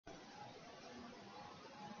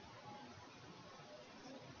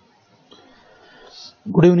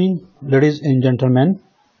Good evening, ladies and gentlemen.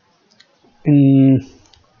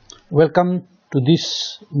 Welcome to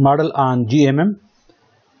this model on GMM.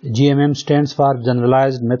 GMM stands for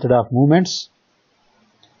Generalized Method of Movements.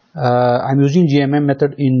 I'm using GMM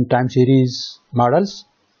method in time series models.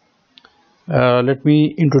 Let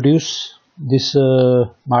me introduce this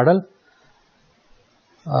model.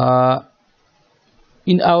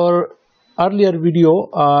 In our earlier video,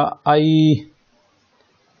 I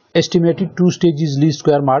estimated two stages least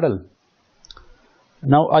square model.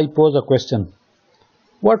 Now I pose a question.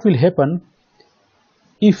 What will happen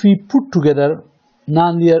if we put together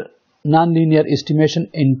nonlinear estimation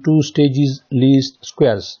in two stages least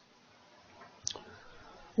squares?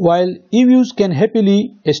 While EViews can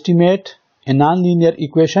happily estimate a nonlinear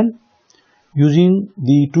equation using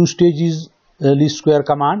the two stages least square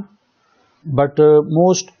command, but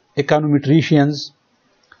most econometricians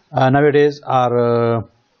nowadays are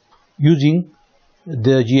using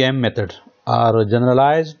the GM method or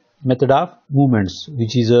generalized method of movements,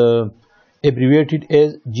 which is abbreviated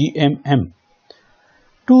as GMM.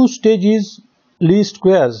 Two stages least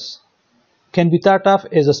squares can be thought of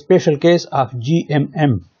as a special case of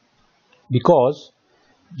GMM because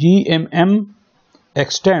GMM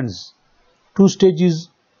extends two stages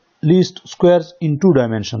least squares in two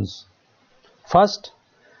dimensions. First,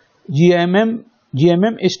 GMM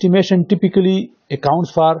estimation typically accounts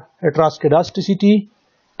for heteroscedasticity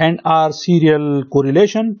and or serial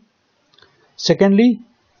correlation. Secondly,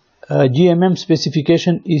 GMM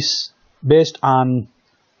specification is based on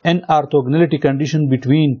an orthogonality condition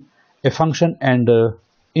between a function and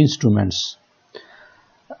instruments.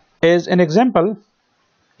 As an example,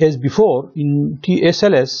 as before in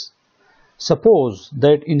TSLS, suppose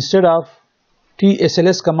that instead of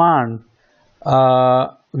TSLS command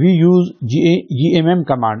we use GMM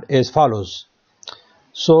command as follows.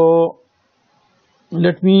 So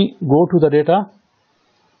let me go to the data,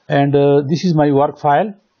 and this is my work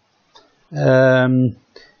file.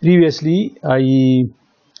 Previously I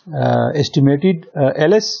estimated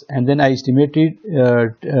LS, and then I estimated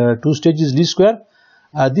two stages least square.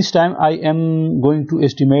 This time I am going to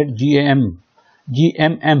estimate GMM.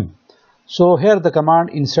 So here the command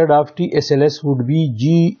instead of TSLS would be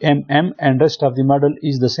GMM, and rest of the model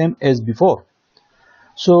is the same as before.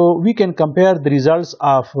 So we can compare the results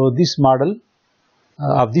of this model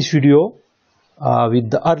of this video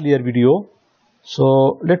with the earlier video.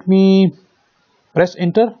 So let me press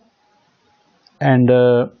enter, and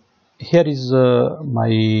here is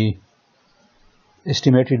my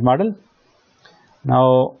estimated model.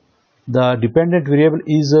 Now the dependent variable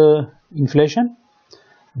is inflation.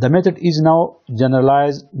 The method is now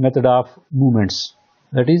generalized method of movements,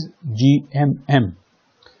 that is GMM.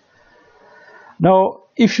 Now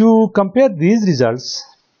if you compare these results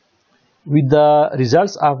with the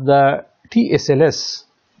results of the TSLS,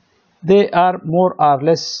 they are more or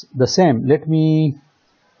less the same. Let me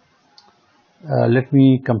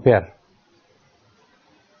compare.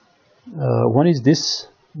 One is this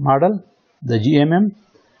model, the GMM,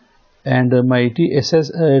 and my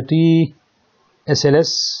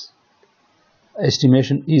TSLS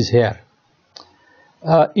estimation is here.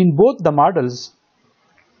 In both the models,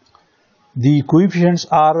 the coefficients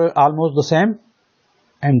are almost the same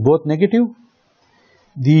and both negative.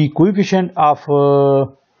 The coefficient of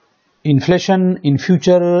inflation in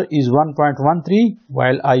future is 1.13,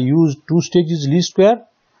 while I used two stages least square,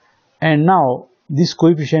 and now this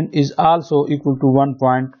coefficient is also equal to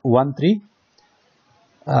 1.13,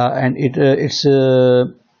 and it's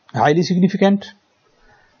highly significant.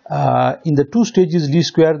 In the two stages least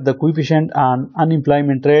square, the coefficient on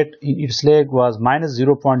unemployment rate in its leg was minus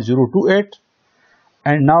 0.028,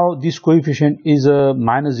 and now this coefficient is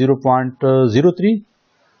minus 0.03.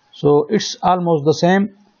 So it's almost the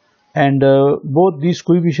same, and both these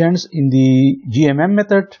coefficients in the GMM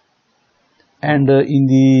method and in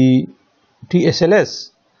the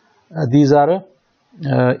TSLS, these are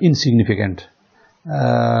insignificant.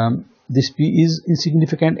 This P is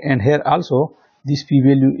insignificant, and here also this P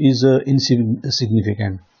value is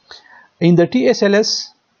insignificant. In the TSLS,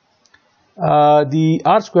 the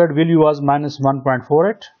R squared value was minus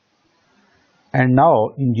 1.48, and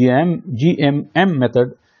now in GMM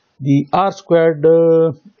method, the R squared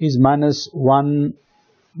is minus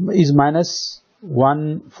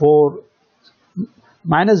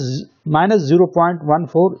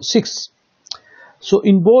 0.146. So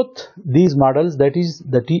in both these models, that is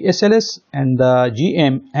the TSLS and the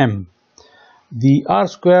GMM, the R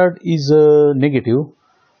squared is negative.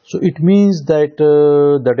 So it means that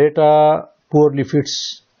the data poorly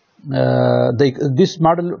fits, this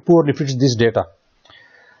model poorly fits this data.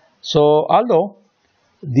 So although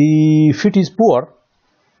the fit is poor,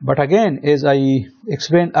 but again, as I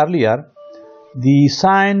explained earlier, the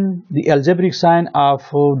algebraic sign of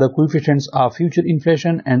the coefficients of future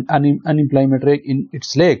inflation and unemployment rate in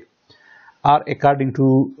its leg are according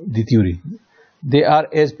to the theory. They are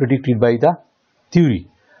as predicted by the theory.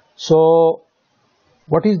 So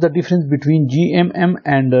what is the difference between GMM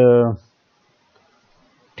and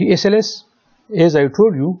TSLS? As I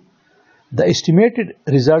told you, the estimated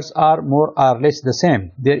results are more or less the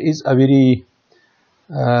same. There is a very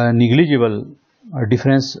negligible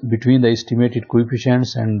difference between the estimated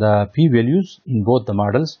coefficients and the p-values in both the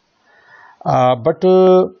models. But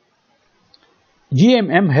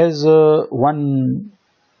GMM has one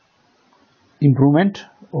improvement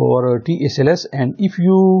over TSLS, and if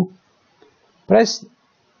you press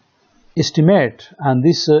estimate on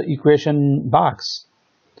this equation box,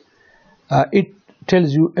 it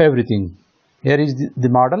tells you everything. Here is the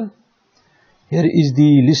model, here is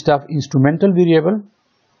the list of instrumental variable,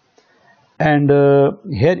 and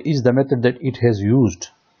here is the method that it has used.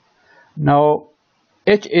 Now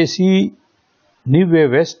HAC New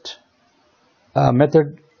Wave West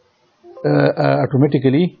method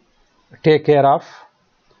automatically take care of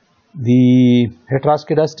the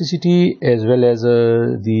heteroscedasticity as well as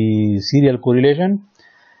the serial correlation,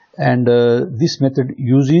 and this method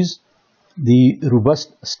uses the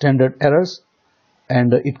robust standard errors,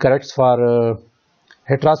 and it corrects for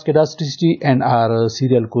heteroscedasticity and our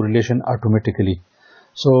serial correlation automatically.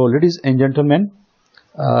 So ladies and gentlemen,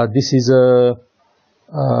 this is a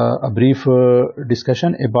brief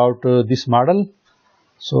discussion about this model.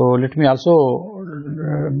 So let me also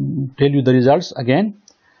tell you the results again.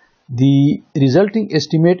 The resulting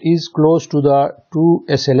estimate is close to the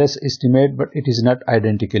 2SLS estimate, but it is not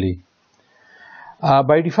identically.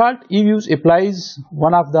 By default, eViews applies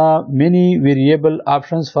one of the many variable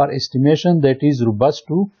options for estimation that is robust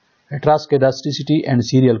to heteroscedasticity and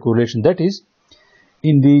serial correlation. That is,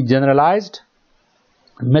 in the generalized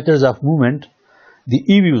methods of movement, the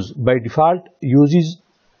eViews by default uses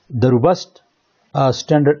the robust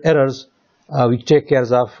standard errors which take care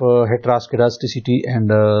of heteroscedasticity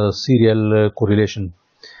and serial correlation.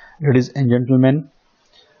 Ladies and gentlemen,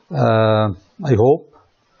 I hope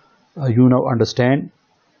you now understand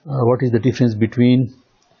what is the difference between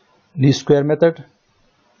least square method,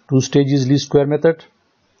 two stages least square method,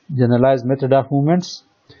 generalized method of movements,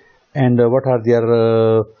 and what are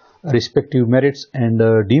their respective merits and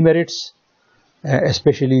demerits,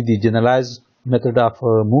 especially the generalized method of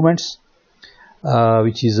movements,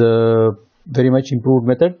 which is a very much improved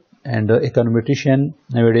method, and econometrician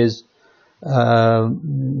nowadays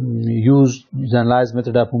use generalized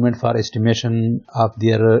method of movement for estimation of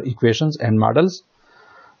their equations and models.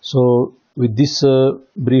 So with this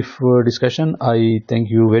brief discussion, I thank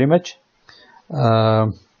you very much.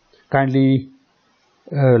 Kindly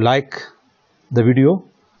like the video,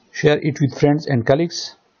 share it with friends and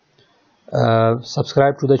colleagues,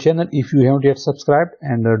 subscribe to the channel if you haven't yet subscribed,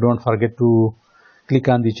 and don't forget to click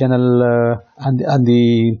on the channel on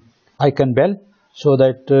the icon bell, so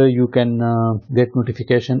that you can get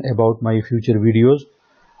notification about my future videos.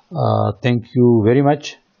 Thank you very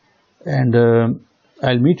much, and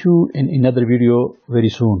I'll meet you in another video very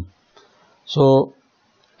soon. So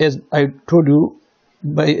as I told you,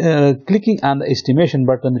 by clicking on the estimation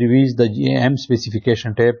button reveals the GAM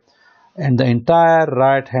specification tab, and the entire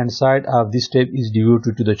right hand side of this tab is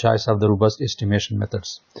devoted to the choice of the robust estimation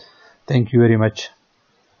methods. Thank you very much.